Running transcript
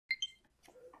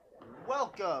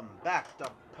Welcome back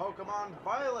to Pokemon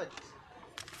Violet.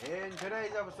 In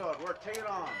today's episode, we're taking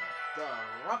on the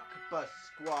Rucbah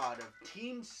squad of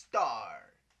Team Star.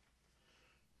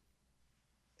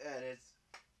 And it's...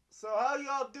 So how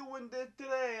y'all doing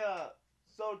today?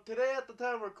 So today at the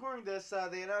time of recording this,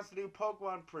 they announced a new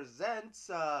Pokemon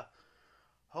Presents.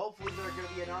 Hopefully they're going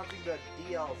to be announcing the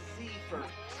DLC for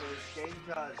this game,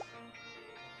 because...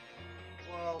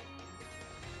 Well...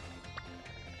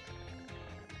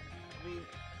 I mean,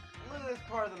 look at this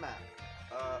part of the map.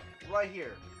 Right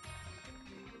here.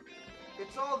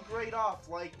 It's all grayed off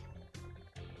like...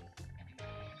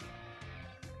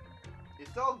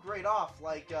 It's all grayed off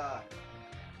like,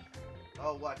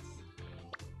 oh, what's...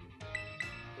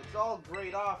 It's all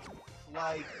grayed off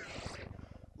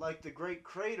like the Great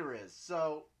Crater is.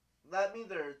 So, that means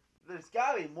there's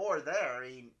gotta be more there. I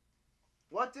mean,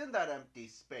 what's in that empty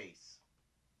space?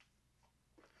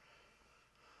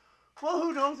 Well,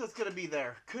 who knows what's going to be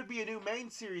there? Could be a new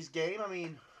main series game. I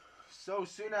mean, so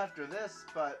soon after this,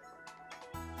 but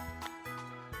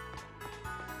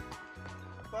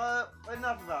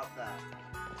enough about that.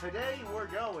 Today we're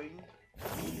going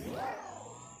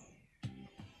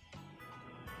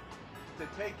to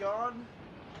take on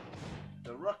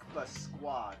the Rucbah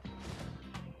squad.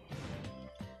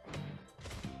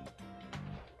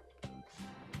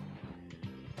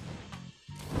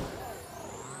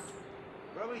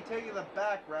 We're going to be taking the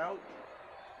back route.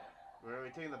 We're going to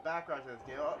be taking the back route to this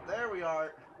game. Oh, there we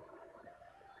are.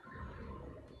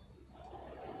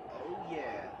 Oh,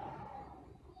 yeah.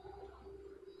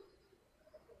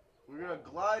 We're going to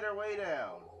glide our way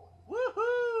down.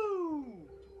 Woohoo!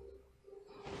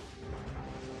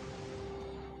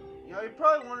 You know, you're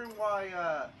probably wondering why,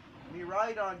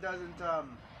 Miraidon doesn't,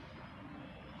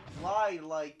 fly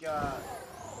like,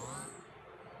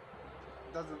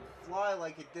 doesn't fly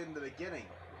like it did in the beginning.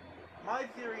 My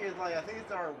theory is, like, I think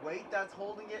it's our weight that's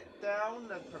holding it down,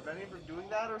 that's preventing it from doing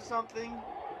that or something.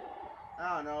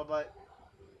 I don't know, but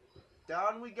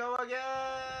down we go again!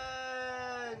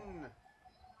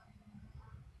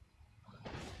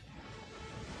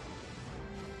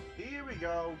 Here we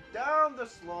go, down the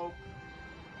slope.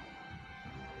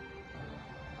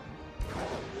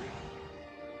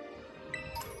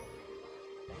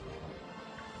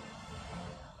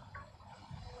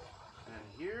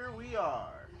 Here we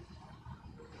are.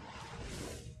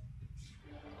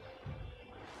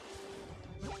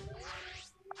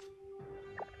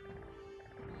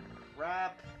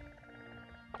 Crap.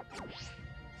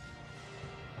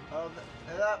 Oh,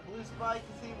 that blue spike.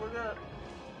 You see, we're gonna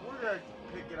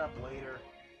pick it up later.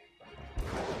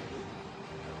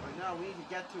 But now we need to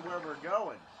get to where we're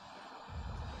going.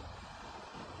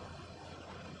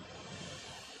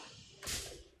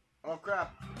 Oh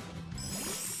crap.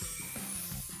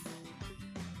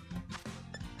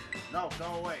 No, go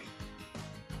away.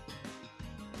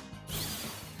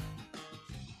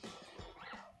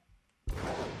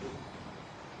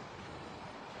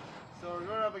 So we're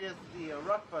going up against the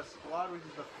Rucbah squad, which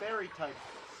is the fairy type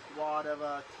squad of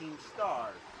Team Star.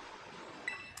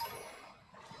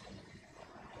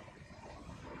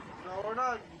 So we're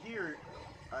not here.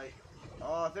 I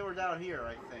think we're down here,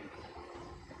 I think.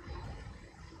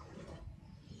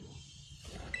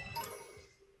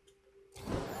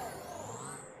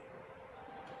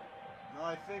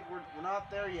 I think we're not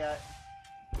there yet.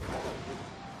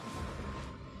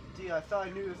 Gee, I thought I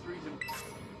knew this region.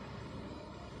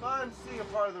 But I'm seeing a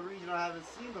part of the region I haven't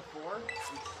seen before. In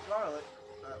Scarlet,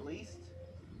 at least.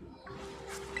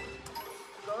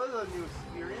 So this is a new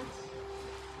experience.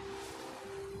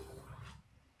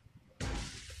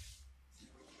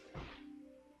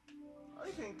 I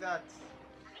think that's...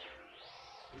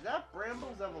 Is that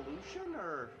Bramble's evolution,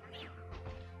 or...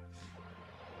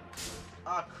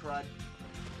 Ah, crud.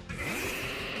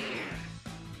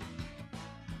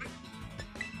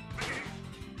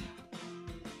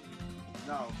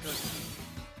 No, because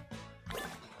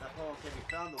that Pokemon can be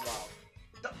found in the wild.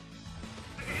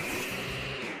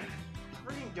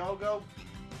 Freaking Go-Go.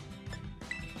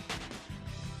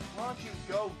 Why don't you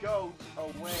go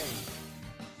away?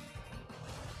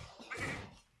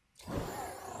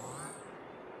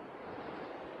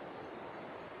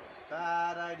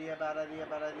 Bad idea, bad idea,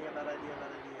 bad idea, bad idea,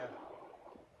 bad idea.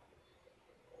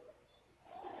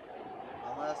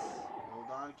 Unless, hold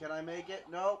on, can I make it?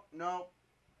 Nope, nope.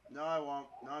 No, I won't.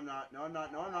 No, I'm not. No, I'm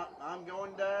not. No, I'm not. I'm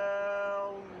going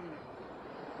down.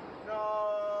 No.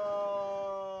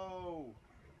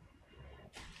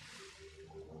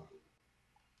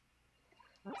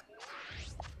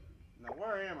 Now,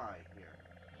 where am I here?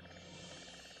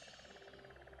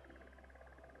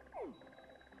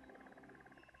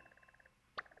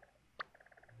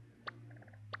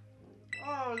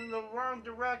 I was in the wrong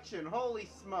direction. Holy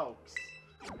smokes.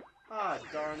 Ah,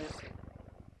 darn it.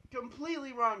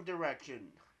 Completely wrong direction.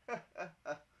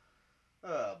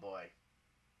 Oh, boy.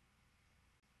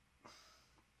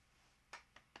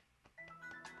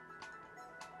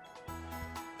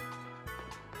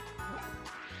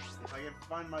 If I can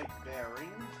find my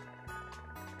bearings,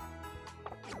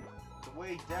 the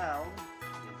way down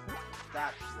is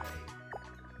that way.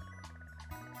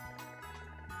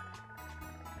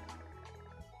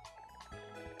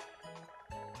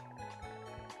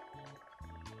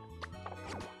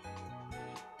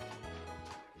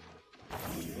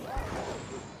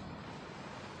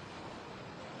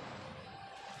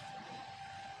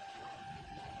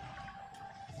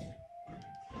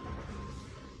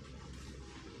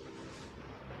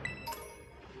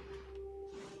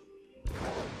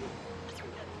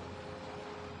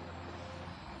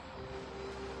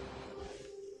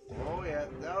 Oh yeah,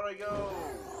 down I go!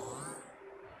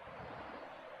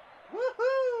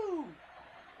 Woohoo!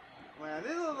 Man,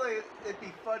 this looks like it'd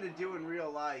be fun to do in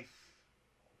real life.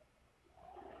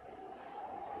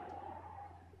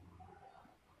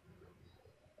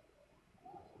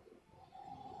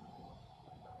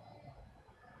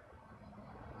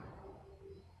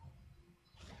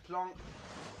 Plonk.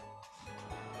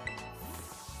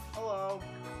 Hello.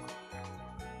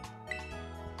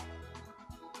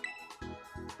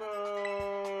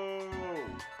 Boo!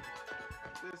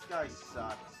 This guy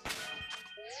sucks.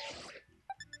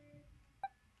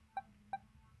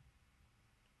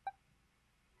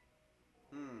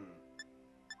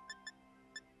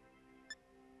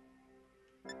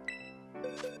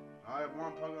 I have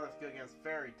one Pokemon that's good against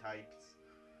fairy types.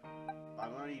 But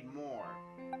I'm gonna need more.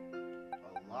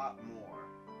 A lot more.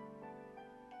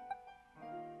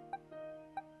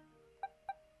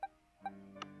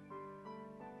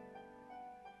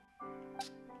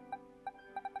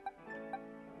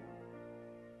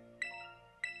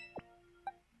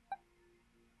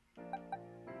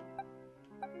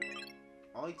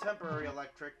 Only temporary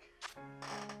electric.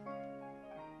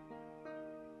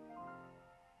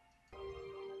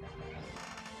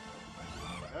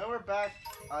 And we're back.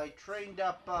 I trained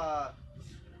up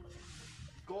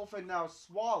Golfin now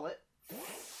Swallet.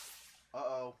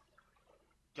 Uh-oh.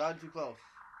 Gotten too close.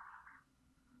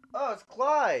 Oh, it's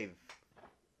Clive!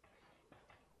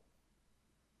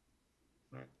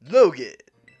 Logan!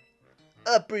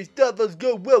 Operation Starbucks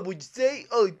go well, would you say?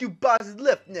 Only 2 boxes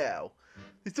left now.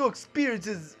 This whole experience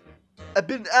has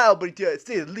been an eye-opener to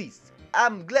say the least.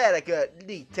 I'm glad I could at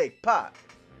least take part.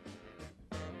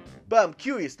 But I'm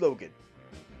curious, Logan.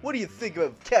 What do you think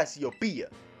of Cassiopeia?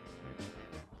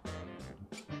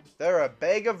 They're a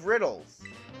bag of riddles.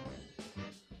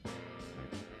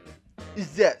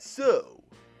 Is that so?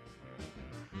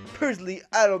 Personally,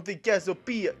 I don't think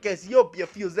Cassiopeia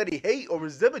feels any hate or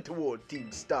resentment toward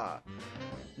Team Star.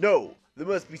 No, there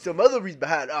must be some other reason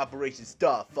behind Operation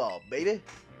Starfall, baby.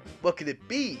 What could it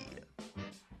be?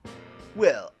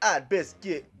 Well, I'd best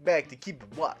get back to keeping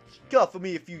watch. Call for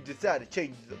me if you decide to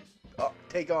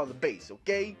take on the base,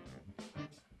 okay?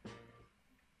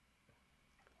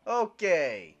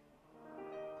 Okay.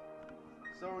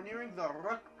 So we're nearing the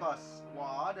Rucbah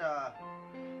squad.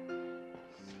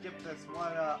 Skip this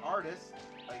one artist,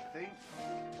 I think.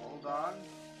 Hold on.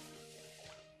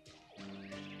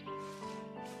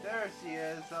 There she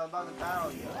is, about to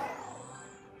battle you.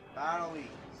 Battle me.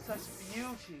 Such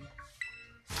beauty.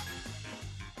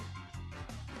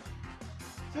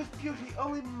 Such beauty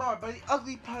only marred by the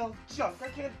ugly pile of junk. I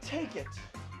can't take it.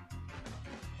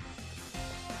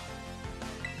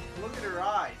 Look at her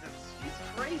eyes. She's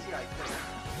crazy, I think.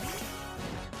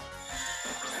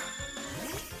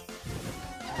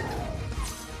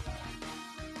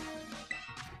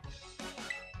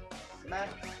 Smack,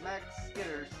 smack,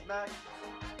 skitter, smack.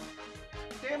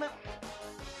 Damn it!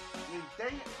 You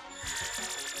dang it!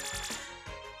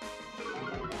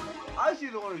 I was the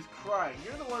one who's crying.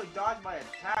 You're the one who dodged my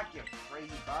attack, you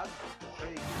crazy bug.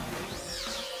 Crazy.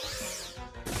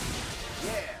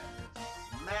 Yeah!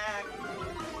 Smack!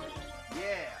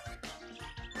 Yeah!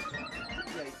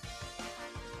 Okay.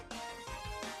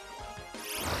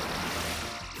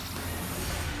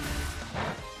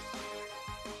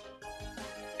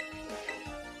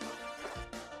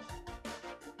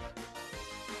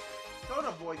 Don't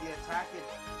avoid the attack.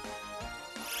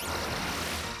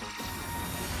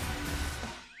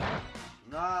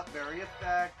 Not very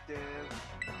effective.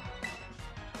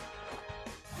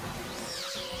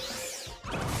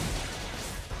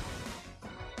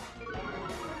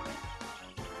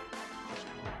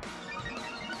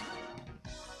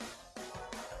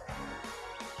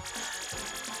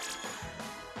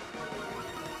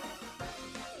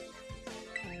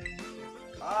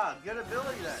 Ah, good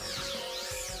ability then.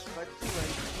 But too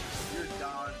late. You're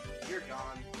gone. You're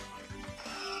gone.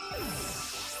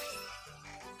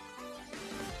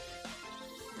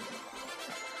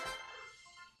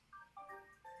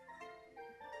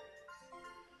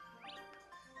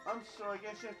 I'm sorry, I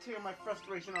guess I have to take my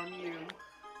frustration on you.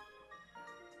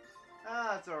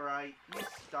 Ah, that's alright. You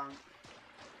stunk.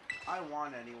 I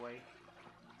won anyway.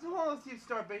 As long as you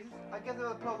start bases, I guess I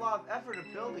would put a lot of effort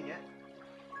in building it.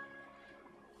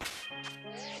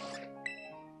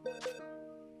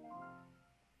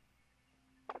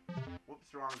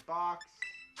 Whoops, wrong box.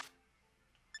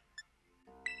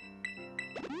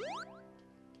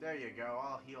 There you go,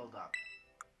 all healed up.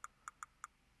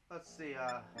 Let's see,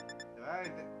 do I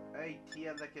have any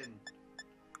TM that can...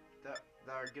 that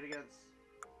are good against...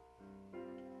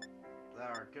 that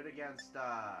are good against,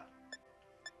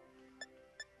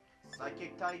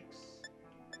 psychic types?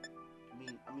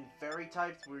 I mean fairy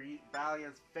types? We're battling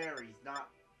against fairies, not...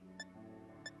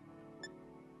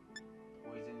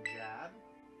 Poison jab?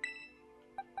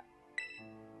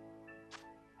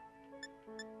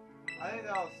 I think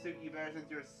that'll suit you better since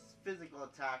you're a physical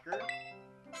attacker.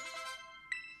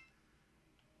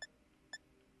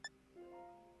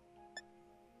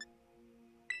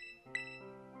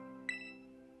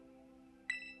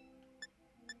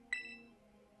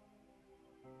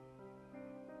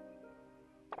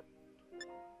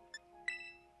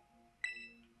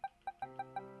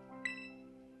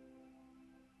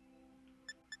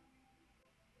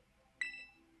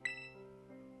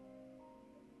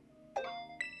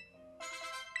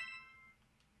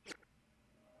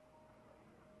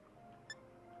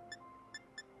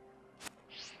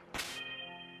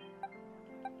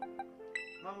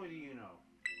 What do you know?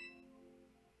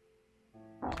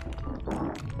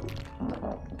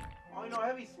 Oh, you know,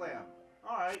 heavy slam.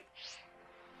 Alright.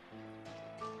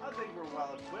 I think we're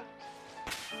well equipped.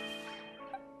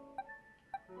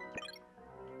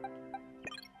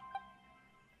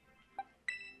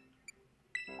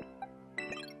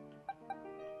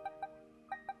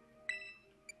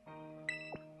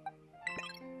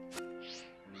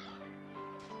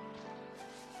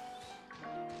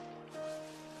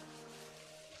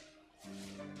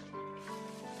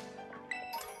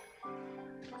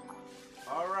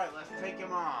 Alright, let's take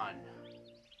him on.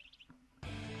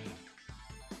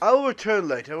 I will return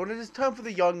later when it is time for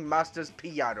the young master's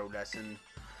piano lesson.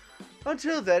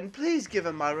 Until then, please give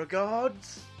him my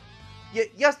regards.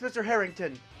 Yes, Mr.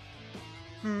 Harrington.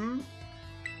 Hmm?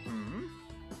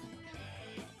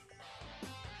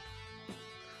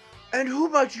 And who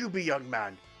might you be, young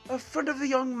man? A friend of the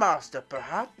young master,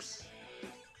 perhaps?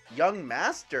 Young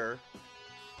master?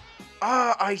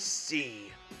 Ah, I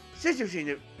see. Since you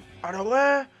seem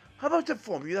unaware, how about to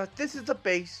inform you that this is the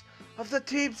base of the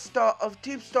Team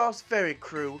Star's ferry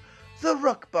crew, the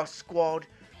Rucbah squad,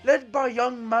 led by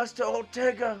young Master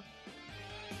Ortega.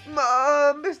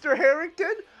 Mr.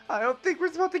 Harrington? I don't think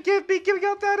we're supposed to be giving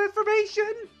out that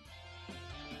information.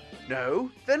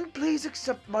 No? Then please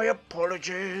accept my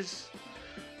apologies.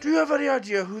 Do you have any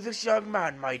idea who this young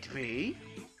man might be?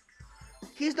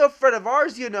 He's no friend of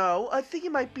ours, you know. I think he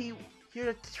might be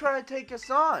here to try to take us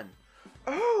on.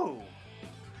 Oh!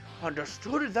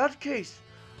 Understood. In that case,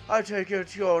 I take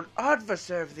it you're an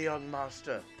adversary of the young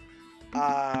master.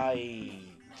 I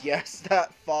guess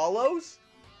that follows?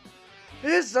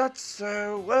 Is that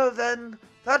so? Well then,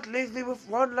 that leaves me with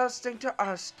one last thing to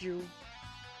ask you.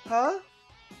 Huh?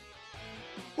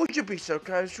 Would you be so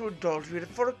kind as to indulge me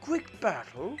for a quick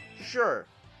battle? Sure.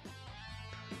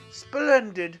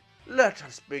 Splendid. Let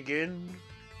us begin.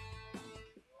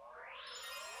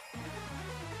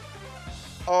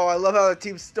 Oh, I love how the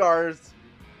Team Stars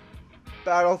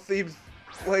battle themes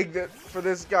playing for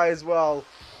this guy as well.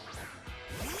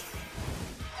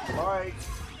 Alright.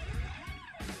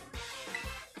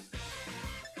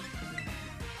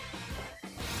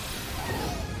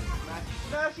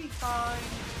 Smashy time!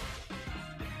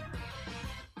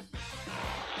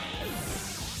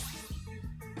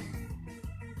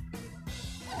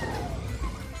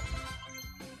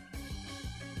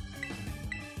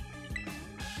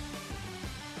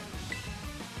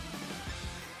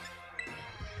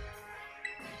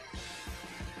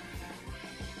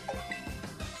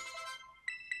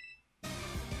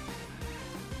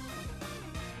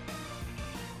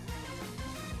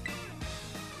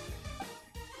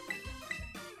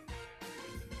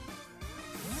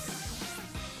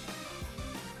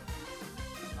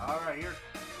 Alright, here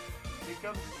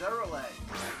comes Cerelag.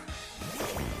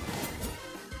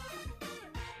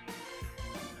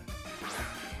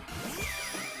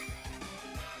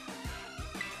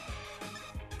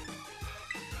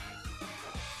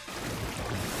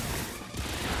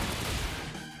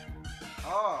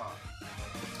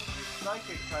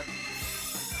 psychic type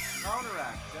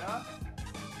counteract, yeah?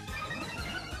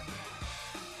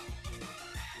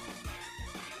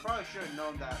 Probably should have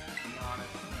known that, to be honest.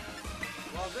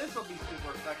 Well, this will be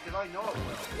super effective. I know it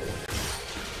will.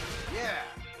 Yeah.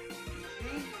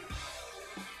 See?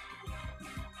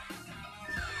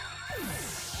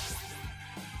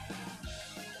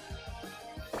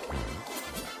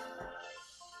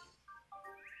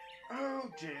 Oh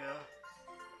dear.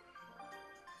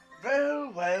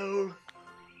 Well, well.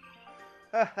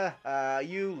 Ha ha ha,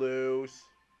 you lose.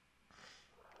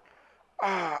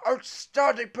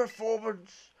 Outstanding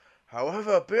performance.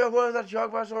 However, be aware that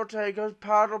young Master Ortega's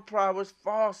paddle prowess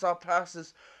far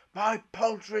surpasses my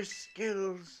paltry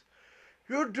skills.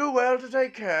 You'll do well to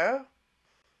take care.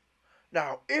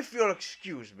 Now, if you'll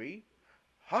excuse me,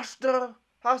 hasta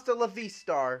la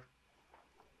vista.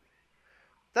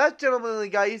 That gentlemanly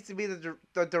guy used to be the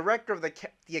director of the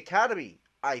academy,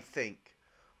 I think.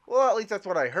 Well, at least that's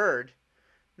what I heard.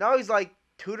 Now he's like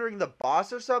tutoring the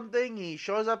boss or something. He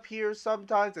shows up here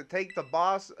sometimes to take the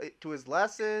boss to his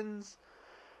lessons.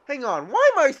 Hang on, why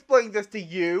am I explaining this to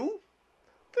you?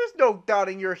 There's no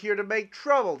doubting you're here to make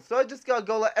trouble, so I just gotta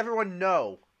go let everyone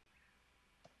know.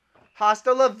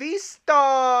 Hasta la vista!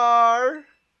 I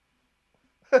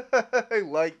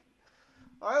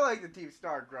like the Team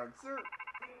Star grunts.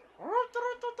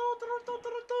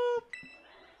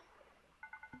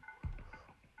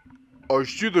 I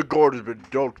see the guard has been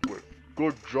dealt with.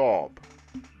 Good job.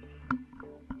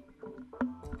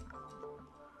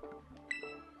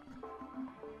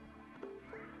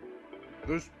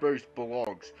 This base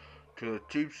belongs to the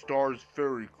Team Star's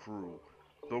ferry crew,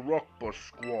 the Rucbah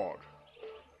squad.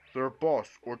 Their boss,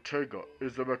 Ortega,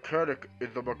 is the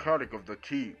mechanic of the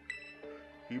team.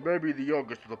 He may be the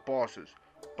youngest of the bosses,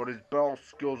 but his battle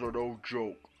skills are no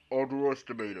joke.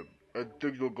 Underestimate him, and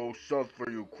things will go south for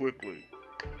you quickly.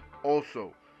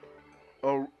 Also,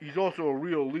 he's also a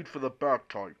real lead for the back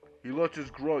type. He lets his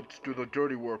grunts do the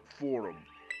dirty work for him.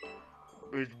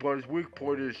 But his weak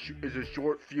point is his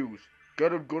short fuse.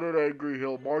 Get him good and angry,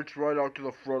 he'll march right out to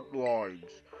the front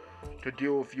lines to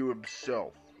deal with you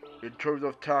himself. In terms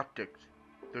of tactics,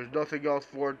 there's nothing else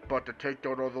for it but to take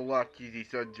down all the lackeys he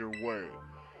sends your way.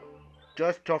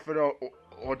 Just tough it out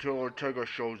until Ortega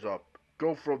shows up.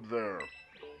 Go from there.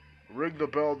 Ring the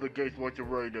bell at the gates once you're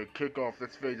ready to kick off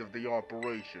this phase of the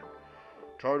operation.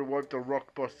 Try to wipe the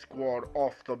Rucbah squad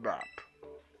off the map.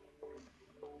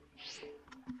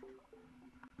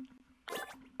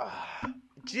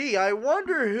 Gee, I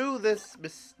wonder who this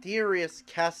mysterious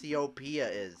Cassiopeia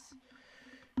is.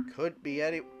 Could be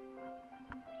any...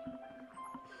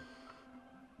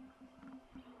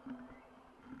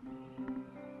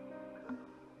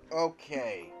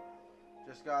 Okay.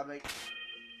 Just gotta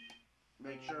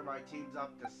make sure my team's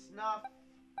up to snuff.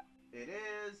 It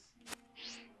is.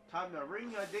 Time to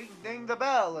ring a ding ding the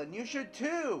bell, and you should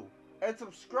too. And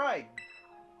subscribe.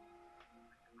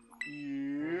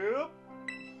 Yep.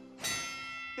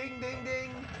 Ding ding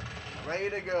ding. Ready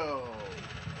to go.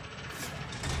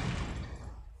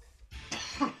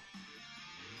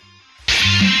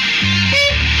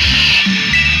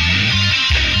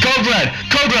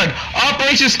 Code Red,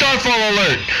 Operation Starfall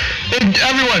alert! And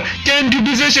everyone, get into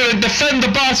position and defend the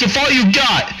boss with all you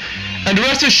got! And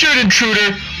rest assured,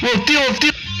 intruder, we'll deal with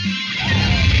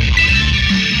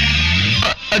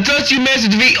unless you manage to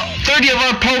defeat 30 of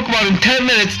our Pokemon in 10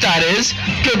 minutes, that is.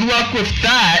 Good luck with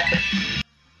that!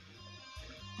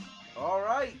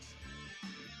 Alright.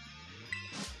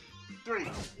 3,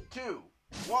 2,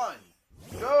 1,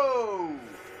 go!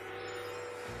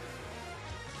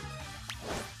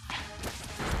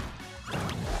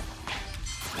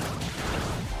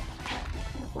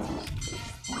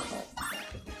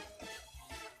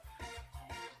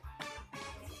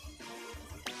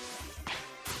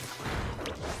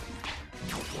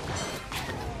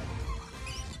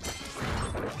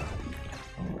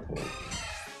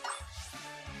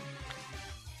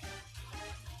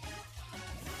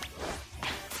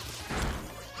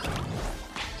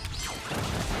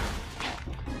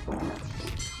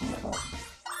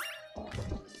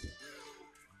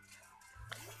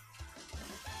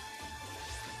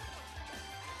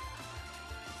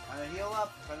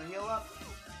 Trying to heal up.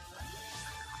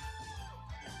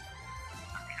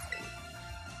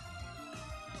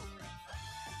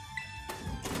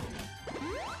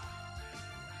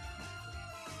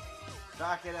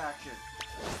 Back in action.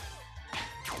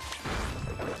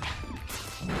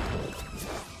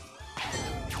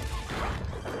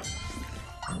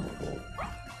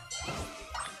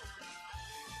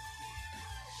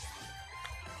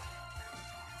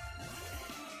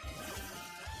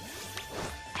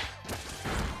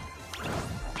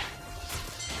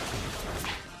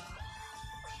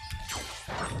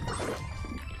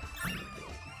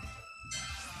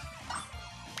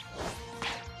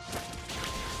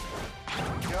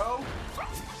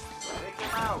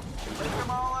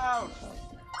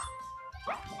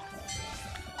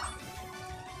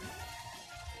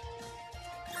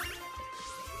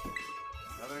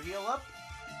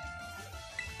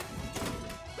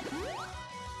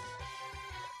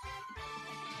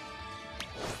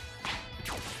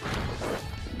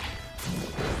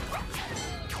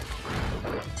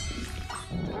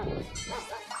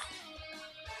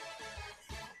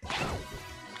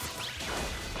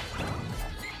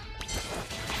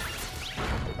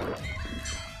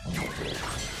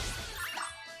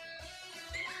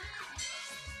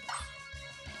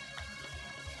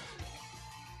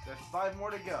 There's 5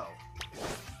 more to go.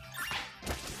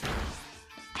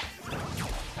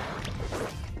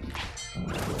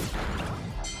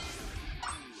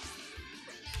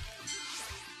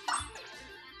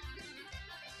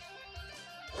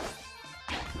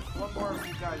 One more of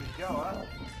you guys to go, huh?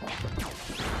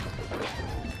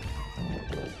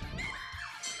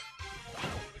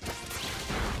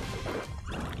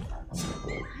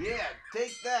 Yeah,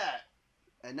 take that!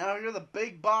 And now you're the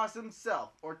big boss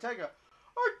himself, Ortega.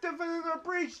 Our defenses are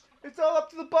breached! It's all up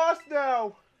to the boss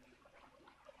now!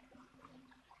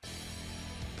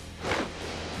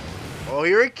 Oh,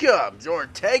 here it comes,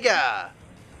 Ortega!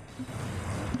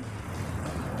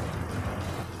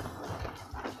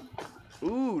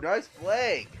 Ooh, nice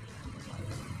flag.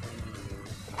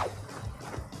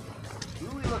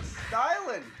 Ooh, he looks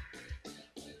styling!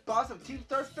 Boss of Team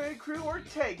Star's fan crew,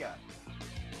 Ortega.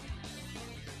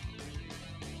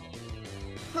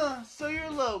 Huh, so you're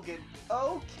Logan.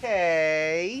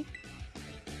 Okay.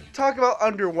 Talk about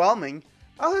underwhelming.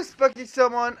 I was expecting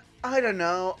someone, I don't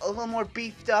know, a little more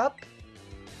beefed up.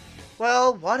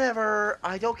 Well, whatever.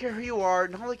 I don't care who you are.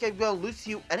 Not like I'm gonna lose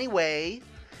you anyway.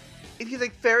 If you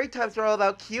think fairy types are all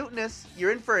about cuteness,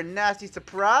 you're in for a nasty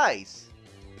surprise.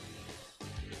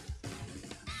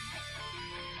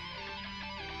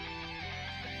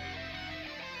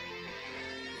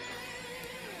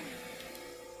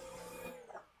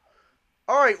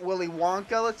 Alright, Willy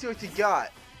Wonka, let's see what you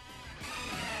got.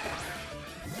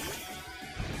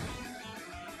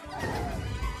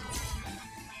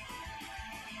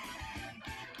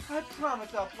 I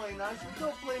promise I'll play nice, but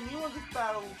don't blame me when this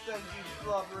battle sends you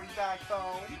blubbering back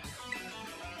home.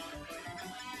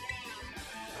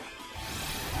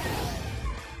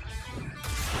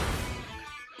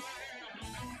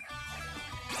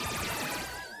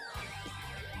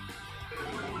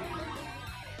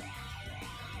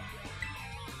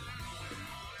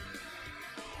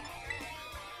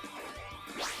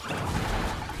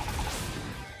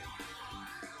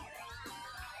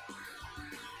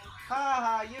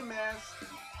 Haha, you missed.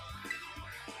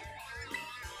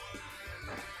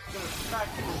 Gonna smack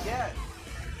you again.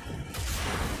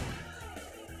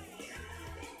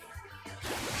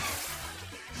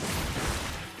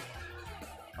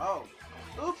 Oh.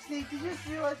 Oopsie, did you just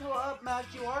realize how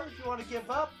outmatched you are? If you want to give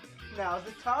up, now's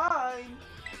the time.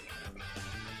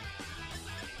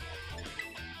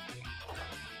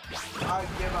 I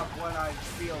give up when I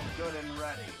feel good and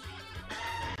ready.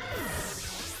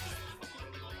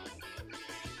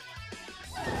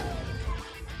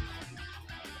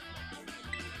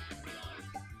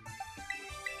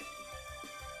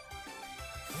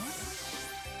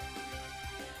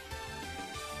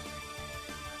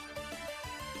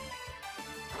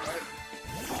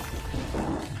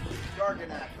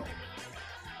 Garganackle.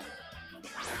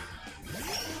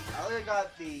 I only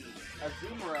got the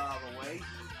Azumarill out of the way.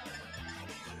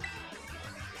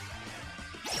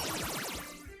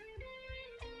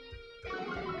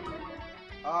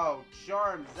 Oh,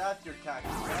 Charms, that's your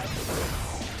tactic, right?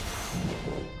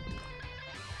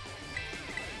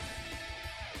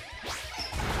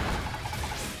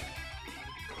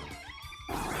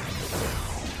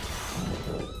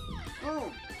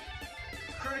 Boom!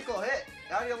 Critical hit.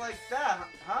 How do you like that,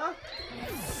 huh?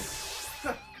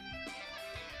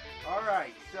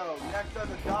 Alright, so next on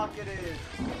the docket is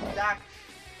Doc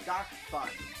Fun.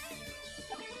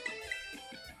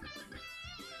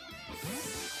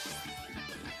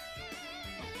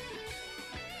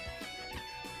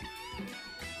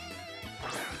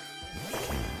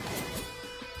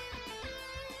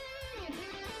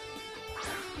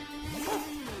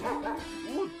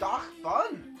 Ooh, Doc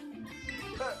Fun!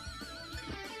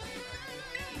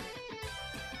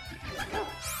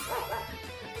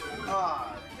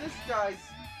 Ah, this guy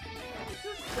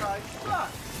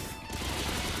sucks.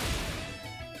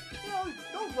 Well,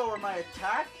 don't lower my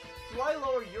attack. Do I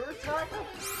lower your attack?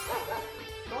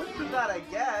 Don't do that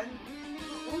again.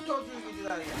 Who told you to do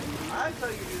that again? I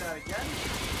tell you to do that again.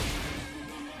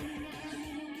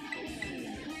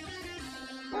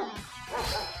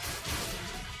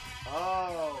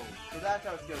 Oh, so that's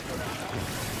how it's gonna go down now.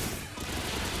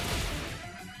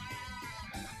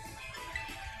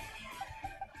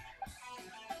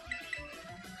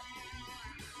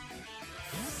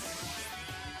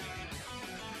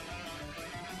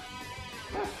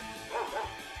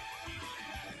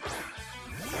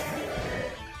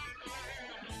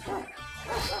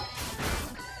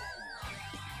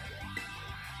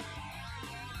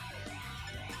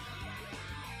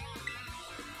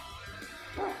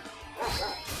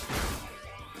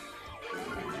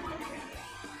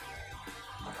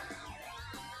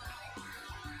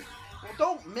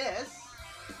 miss.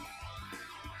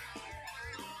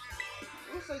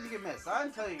 Who says you can miss? I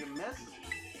didn't tell you you can miss.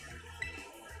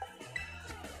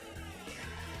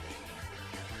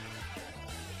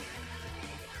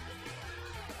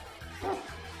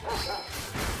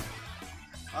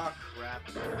 Oh crap.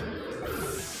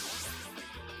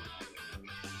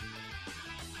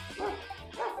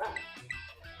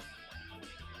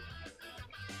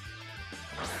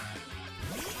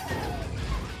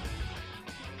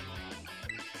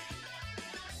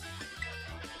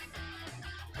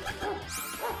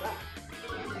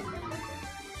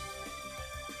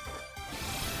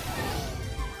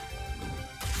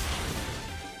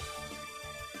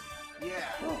 Yeah.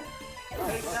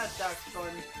 Take that,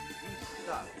 Dachshund. You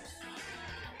suck.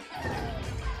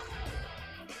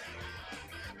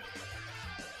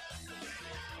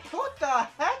 What the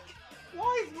heck?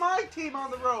 Why is my team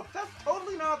on the rope? That's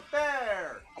totally not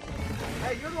fair.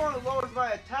 Hey, you're the one who lowers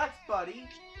my attacks, buddy.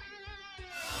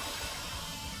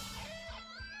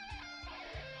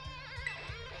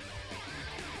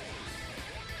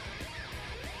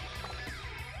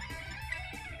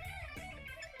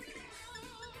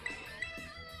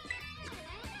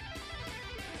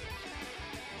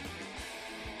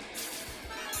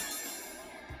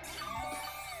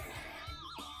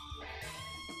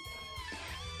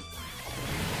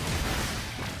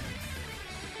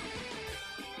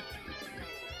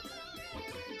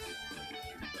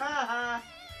 Haha.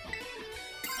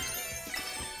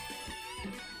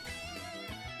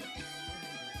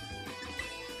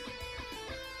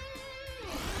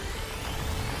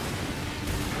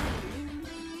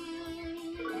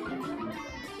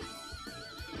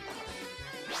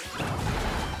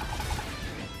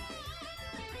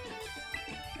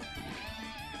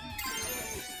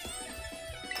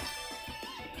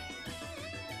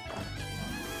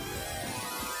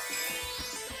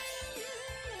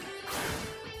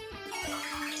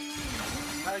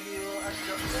 Gotta give you a little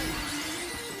extra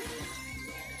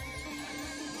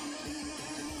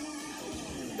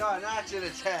It's got an axe in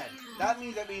its head. That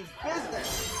means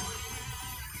business.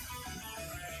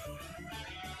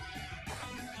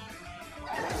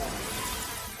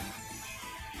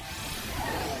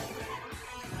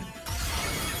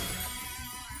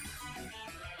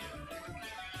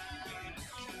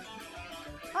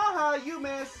 Haha, you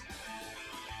miss.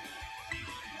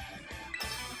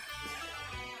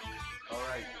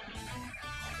 Alright.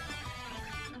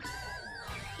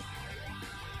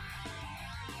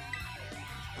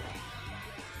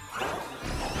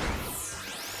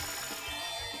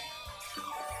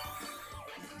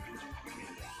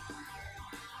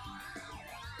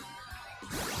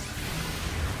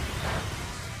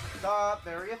 Stop,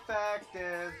 very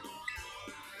effective.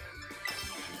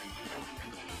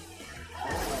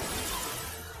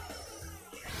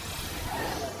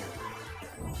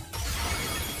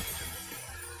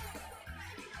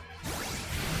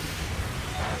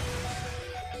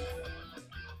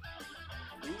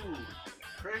 Ooh,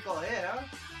 critical hit, huh?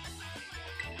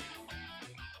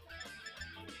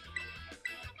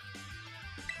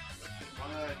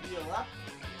 Wanna heal up?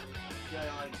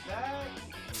 Yeah, like that.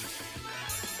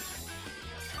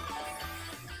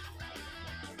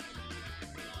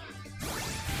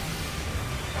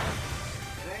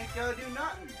 It ain't gonna do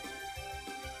nothing.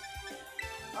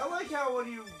 I like how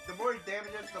the more you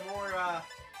damage it, the more, like,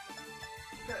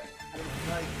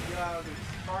 there's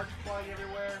sparks flying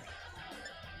everywhere.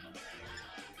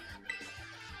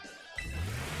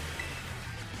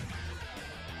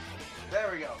 There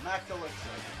we go, max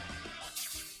elixir.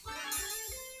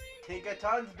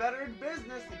 Tinkaton's better in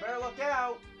business, you better look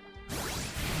out.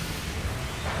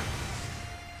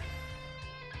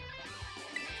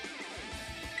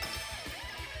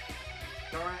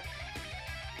 Darn it.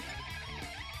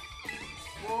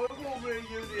 Well, it won't really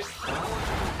give this road,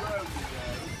 you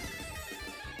guys.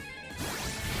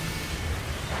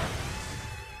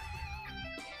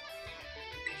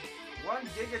 One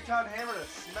gigaton hammer to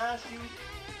smash you?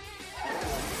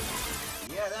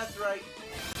 Yeah, that's right.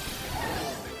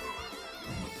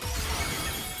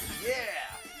 Yeah!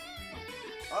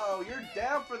 Uh-oh, you're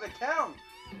down for the count.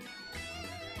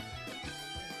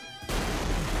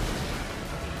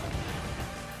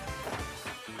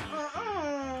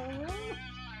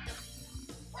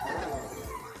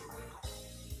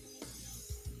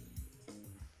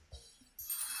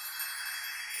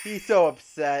 He's so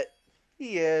upset.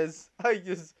 He is.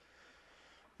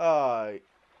 Ugh,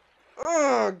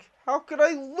 how could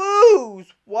I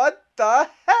lose? What the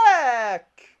heck?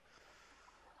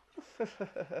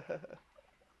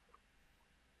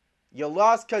 You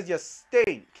lost because you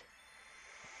stink.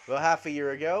 Well, half a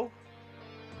year ago.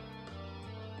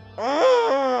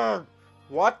 Ugh,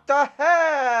 What the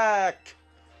heck?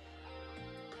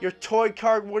 Your toy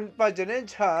car wouldn't budge an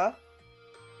inch, huh?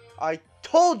 I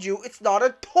told you it's not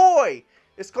a toy!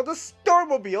 It's called a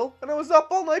Starmobile, and I was up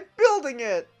all night building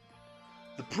it!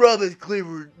 The problem is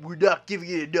clearly we're not giving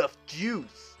it enough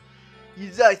juice. You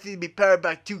guys seem to be powered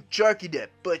by 2 Charky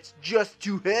but it's just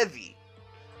too heavy.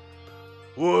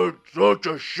 What? Such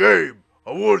a shame!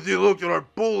 I wanted to look at our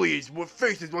bullies with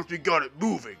faces once we got it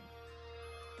moving.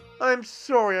 I'm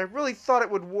sorry, I really thought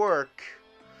it would work.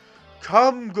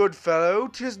 Come, good fellow,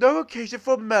 'tis no occasion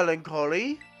for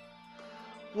melancholy.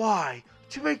 Why,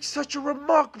 to make such a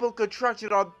remarkable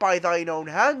contraction on by thine own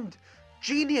hand,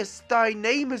 genius, thy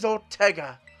name is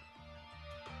Ortega.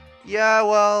 Yeah,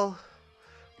 well,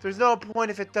 there's no point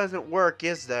if it doesn't work,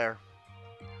 is there?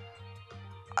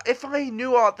 If I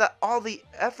knew all the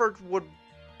effort would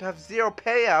have zero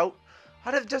payout,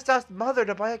 I'd have just asked Mother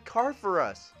to buy a car for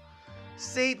us.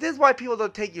 See, this is why people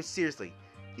don't take you seriously.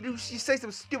 You say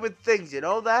some stupid things, you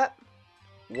know that?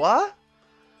 What?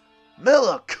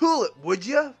 Milla, cool it, would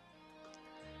ya?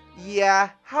 Yeah,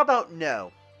 how about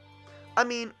no? I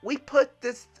mean, we put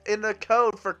this in the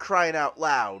code for crying out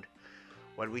loud.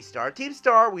 When we started Team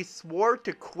Star, we swore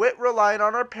to quit relying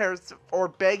on our parents or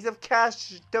bags of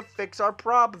cash to fix our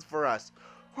problems for us.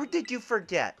 Or did you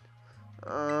forget?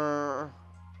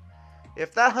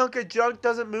 If that hunk of junk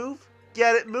doesn't move,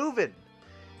 get it moving.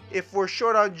 If we're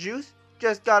short on juice,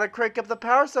 just gotta crank up the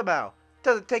power somehow.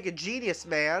 Doesn't take a genius,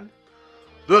 man.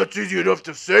 That's easy enough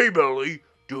to say, Melly.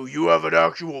 Do you have an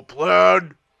actual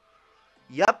plan?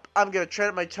 Yup, I'm gonna train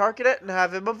up my Charcadet and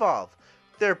have him evolve.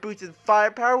 Their boosted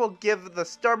firepower will give the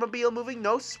Starmobile moving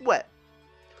no sweat.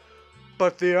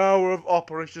 But the hour of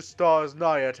Operation Star is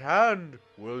nigh at hand.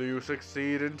 Will you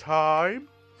succeed in time?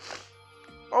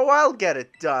 Oh, I'll get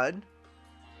it done.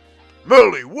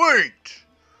 Melly, wait!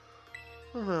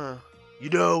 You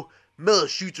know, Milla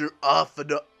shoots her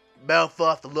mouth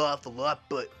off a lot,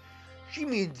 but she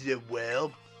means it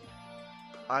well.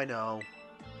 I know.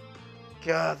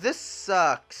 God, this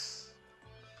sucks.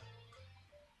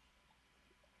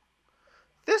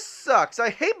 This sucks. I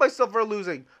hate myself for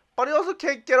losing, but I also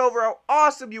can't get over how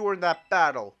awesome you were in that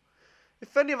battle.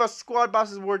 If any of us squad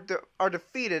bosses are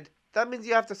defeated, that means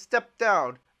you have to step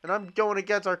down, and I'm going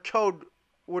against our code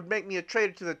would make me a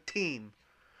traitor to the team.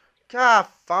 God,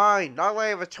 fine. Not like I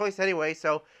have a choice anyway,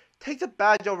 so take the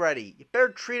badge already. You better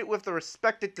treat it with the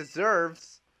respect it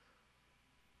deserves.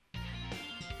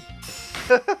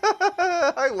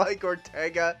 I like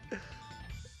Ortega.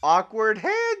 Awkward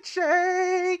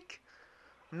handshake.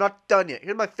 I'm not done yet.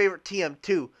 Here's my favorite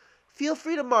TM2. Feel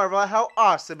free to marvel at how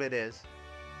awesome it is.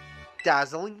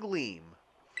 Dazzling Gleam.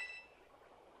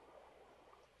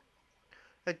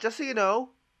 And just so you know,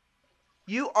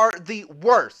 you are the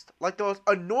worst. Like the most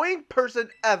annoying person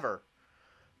ever.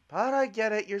 But I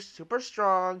get it. You're super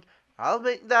strong. I'll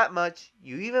admit that much.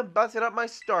 You even busted up my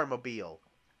Starmobile.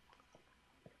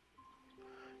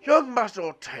 Young Master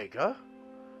Ortega?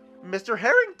 Mr.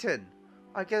 Harrington.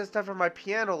 I guess it's time for my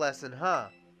piano lesson, huh?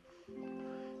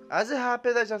 As it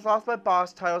happened, I just lost my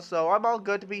boss title, so I'm all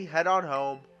good to be head on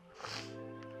home.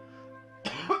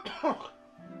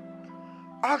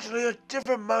 Actually, a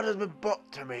different man has been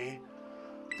brought to me.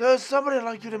 There's somebody I'd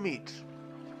like you to meet.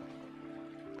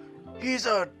 He's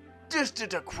a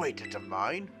distant acquaintance of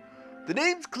mine. The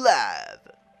name's Clive.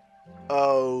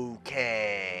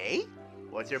 Okay.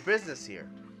 What's your business here?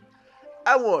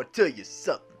 I want to tell you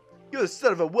something. You're the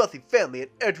son of a wealthy family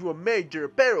and heir to a major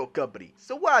apparel company,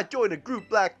 so why join a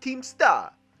group like Team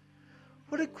Star?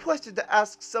 What a question to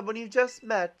ask someone you just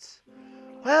met.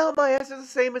 Well, my answer is the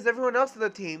same as everyone else in the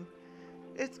team.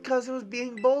 It's because I was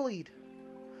being bullied.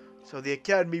 So the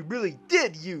academy really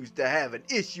did used to have an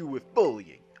issue with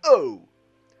bullying. Oh!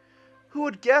 Who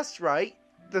would guess, right?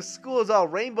 The school is all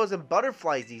rainbows and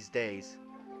butterflies these days.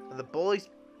 And the bullies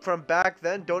from back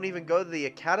then don't even go to the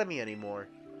academy anymore.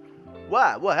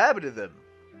 Why? What happened to them?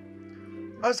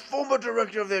 As former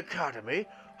director of the academy,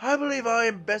 I believe I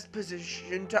am best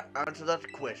positioned to answer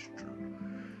that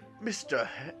question. Mr.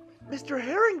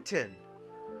 Harrington.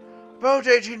 About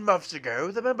 18 months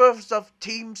ago, the members of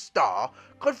Team Star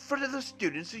confronted the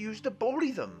students who used to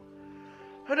bully them.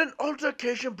 And an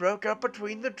altercation broke out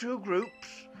between the two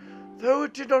groups. Though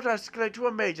it did not escalate to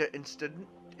a major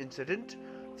incident,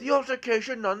 the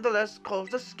altercation nonetheless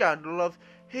caused a scandal of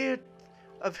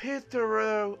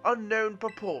hitherto unknown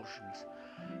proportions.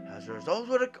 As a result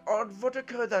of what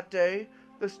occurred that day,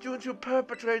 the students who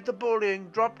perpetrated the bullying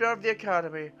dropped out of the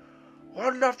academy,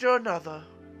 one after another.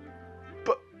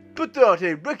 But there aren't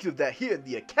any records of that here in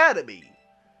the academy.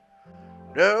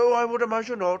 No, I would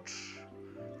imagine not.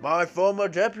 My former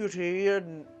deputy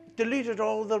deleted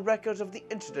all the records of the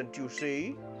incident, you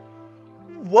see.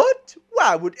 What?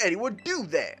 Why would anyone do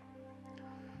that?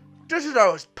 Just as I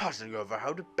was puzzling over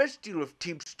how to best deal with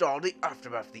Team Star in the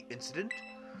aftermath of the incident,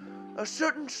 a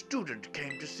certain student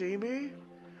came to see me.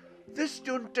 This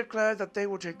student declared that they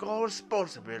would take all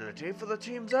responsibility for the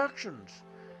team's actions.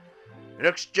 In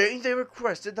exchange, they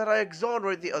requested that I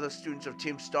exonerate the other students of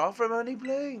Team Star from any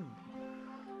blame.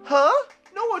 Huh?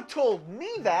 No one told me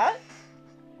that.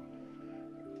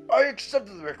 I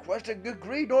accepted the request and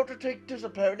agreed not to take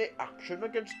disciplinary action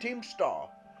against Team Star.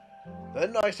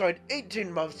 Then I signed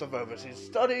 18 months of overseas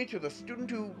study to the student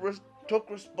who took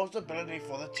responsibility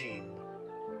for the team.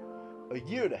 A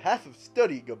year and a half of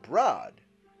studying abroad.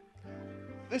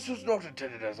 This was not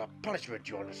intended as a punishment,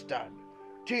 you understand.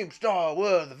 Team Star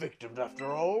were the victims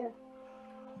after all.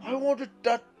 I wanted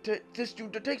this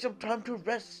student to take some time to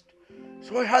rest,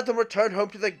 so I had them return home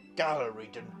to the Gala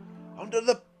region under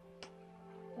the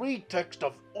pretext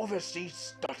of overseas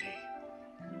study.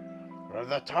 At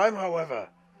that time, however,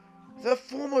 the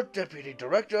former deputy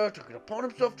director took it upon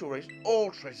himself to erase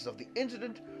all traces of the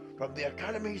incident from the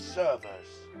academy's servers.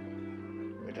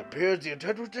 It appears the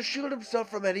intent was to shield himself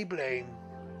from any blame.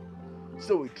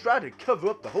 So he tried to cover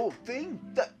up the whole thing?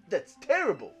 That's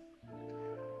terrible.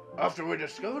 After we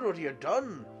discovered what he had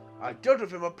done, I dealt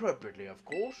with him appropriately, of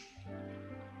course.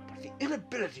 But the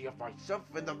inability of myself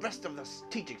and the rest of the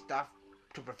teaching staff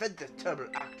to prevent this terrible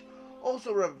act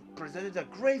also represented a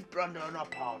grave blunder on our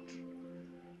part.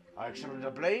 I accepted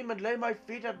the blame and lay my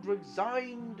feet and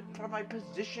resigned from my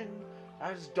position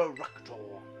as director.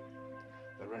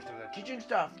 The rest of the teaching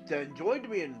staff then joined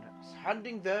me in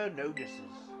handing their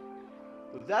notices.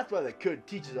 Well, that's why the current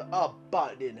teachers are all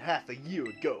bought in half a year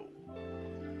ago.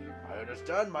 I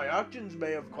understand my actions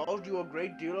may have caused you a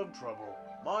great deal of trouble.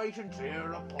 My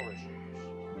sincere apologies.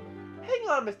 Hang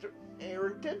on, Mr.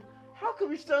 Arrington. How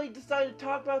come you suddenly decided to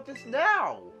talk about this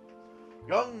now?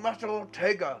 Young Master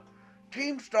Ortega,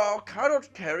 Team Star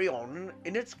cannot carry on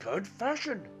in its current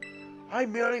fashion. I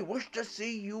merely wish to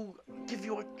give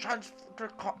you a chance to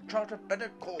chart a better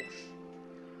course.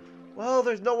 Well,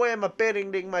 there's no way I'm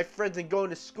abandoning my friends and going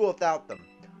to school without them.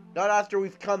 Not after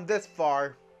we've come this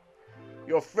far.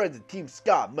 Your friends in Team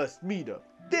Scott must mean a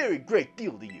very great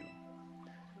deal to you.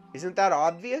 Isn't that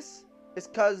obvious? It's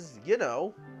cause, you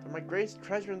know, they're my greatest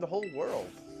treasure in the whole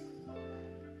world.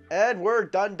 And we're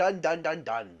done.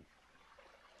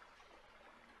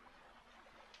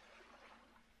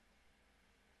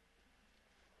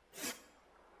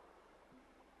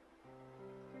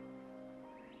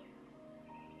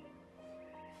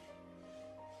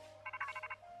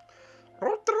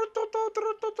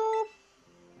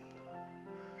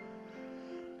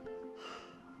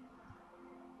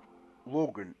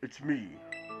 Logan, it's me.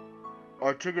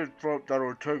 I take it from that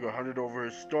Ortega handed over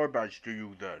his star badge to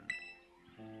you then.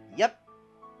 Yep.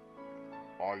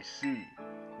 I see.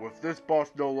 With this boss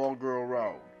no longer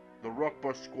around, the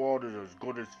Rucbah squad is as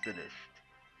good as finished.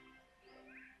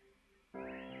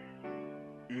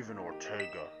 Even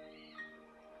Ortega.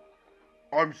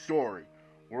 I'm sorry.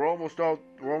 We're almost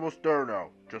there now.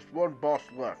 Just one boss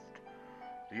left.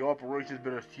 The operation's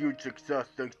been a huge success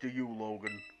thanks to you,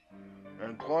 Logan.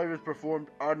 And Clive has performed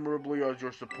admirably as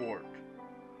your support.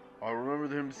 I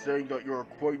remember him saying that you're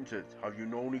acquaintances. Have you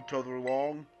known each other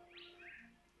long?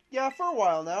 Yeah, for a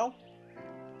while now.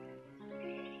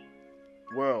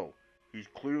 Well, he's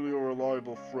clearly a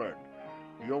reliable friend.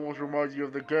 He almost reminds you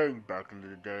of the gang back in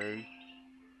the day.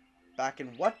 Back in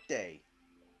what day?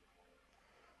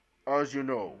 As you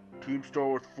know, Team Star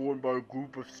was formed by a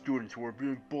group of students who were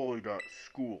being bullied at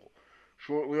school.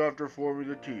 Shortly after forming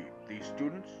the team, these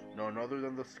students, none other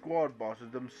than the squad bosses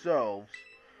themselves,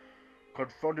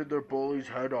 confronted their bullies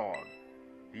head-on.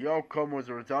 The outcome was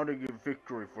a resounding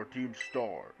victory for Team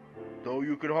Star, though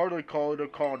you could hardly call it a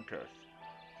contest.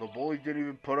 The bullies didn't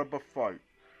even put up a fight.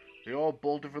 They all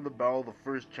bolted from the battle the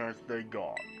first chance they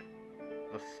got.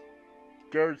 The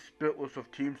scared spitless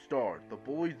of Team Star, the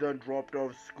bullies then dropped out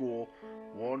of school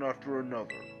one after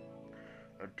another,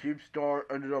 and Team Star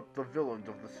ended up the villains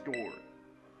of the story.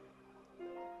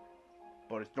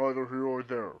 But it's neither here nor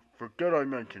there. Forget I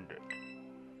mentioned it.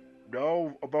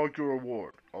 Now about your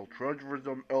reward. I'll transfer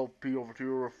some LP over to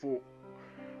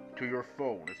your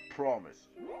phone as promised.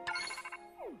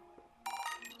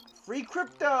 Free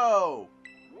crypto!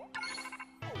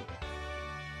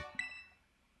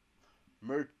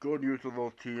 Make good use of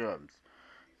those TMs.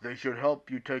 They should help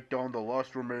you take down the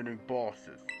last remaining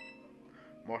bosses.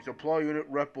 My supply unit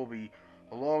rep will be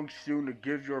along soon to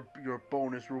give your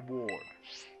bonus reward.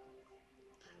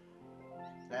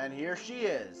 And here she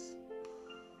is.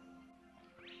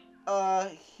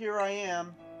 Here I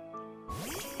am.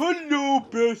 Hello,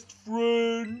 best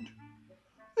friend.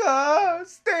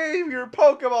 Save your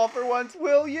Pokeball for once,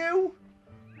 will you?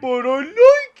 But I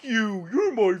like you.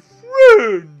 You're my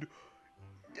friend.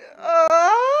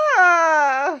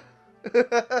 Ah!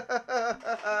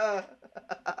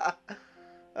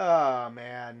 Oh,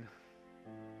 man.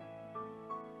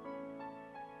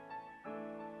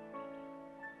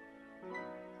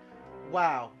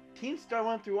 Wow, Team Star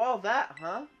went through all that,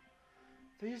 huh?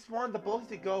 They just wanted the bullies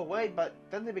to go away, but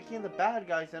then they became the bad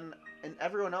guys in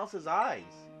everyone else's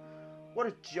eyes. What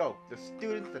a joke. The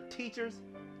students, the teachers,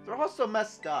 they're all so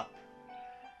messed up.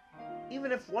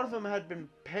 Even if one of them had been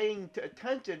paying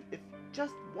attention, if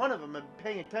just one of them had been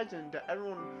paying attention to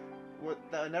everyone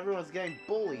and everyone was getting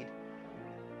bullied,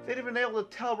 they'd have been able to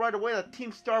tell right away that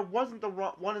Team Star wasn't the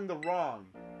one in the wrong.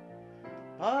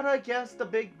 But I guess the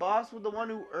big boss was the one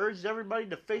who urged everybody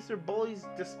to face their bullies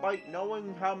despite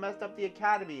knowing how messed up the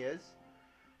academy is.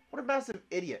 What a massive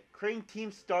idiot, creating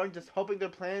Team Star and just hoping their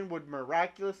plan would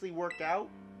miraculously work out.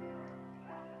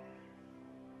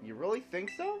 You really think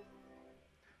so?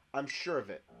 I'm sure of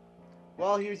it.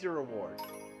 Well, here's your reward.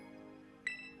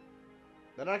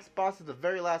 The next boss is the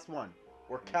very last one.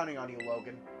 We're counting on you,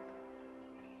 Logan.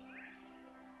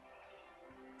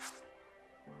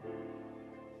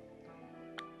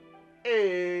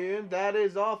 And that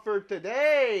is all for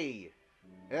today.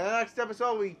 In the next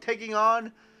episode, we'll be taking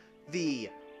on the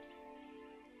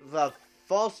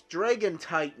False Dragon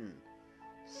Titan.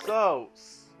 So,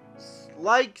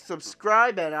 like,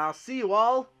 subscribe, and I'll see you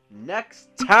all next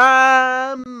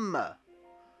time.